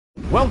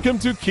Welcome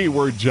to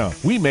Keyword Jump.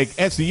 We make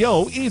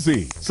SEO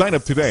easy. Sign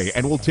up today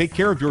and we'll take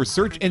care of your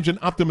search engine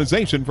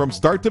optimization from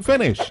start to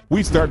finish.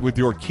 We start with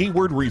your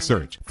keyword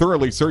research,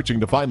 thoroughly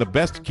searching to find the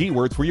best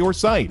keywords for your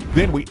site.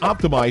 Then we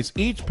optimize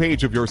each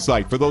page of your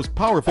site for those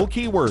powerful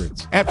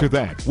keywords. After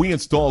that, we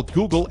install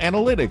Google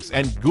Analytics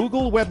and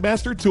Google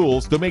Webmaster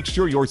Tools to make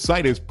sure your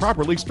site is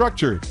properly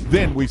structured.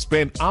 Then we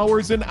spend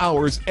hours and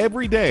hours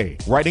every day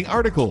writing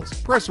articles,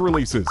 press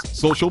releases,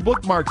 social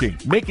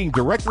bookmarking, making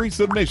directory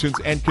submissions,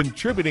 and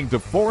contributing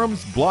to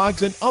forums,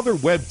 blogs, and other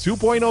Web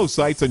 2.0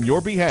 sites on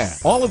your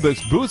behalf. All of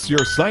this boosts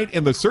your site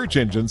in the search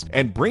engines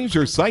and brings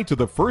your site to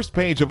the first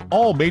page of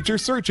all major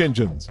search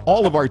engines.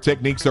 All of our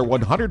techniques are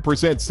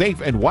 100%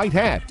 safe and white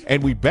hat,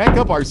 and we back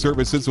up our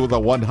services with a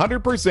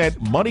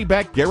 100%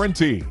 money-back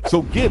guarantee.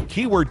 So give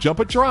Keyword Jump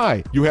a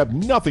try. You have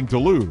nothing to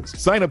lose.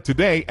 Sign up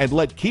today and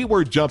let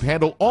Keyword Jump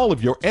handle all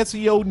of your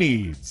SEO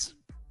needs.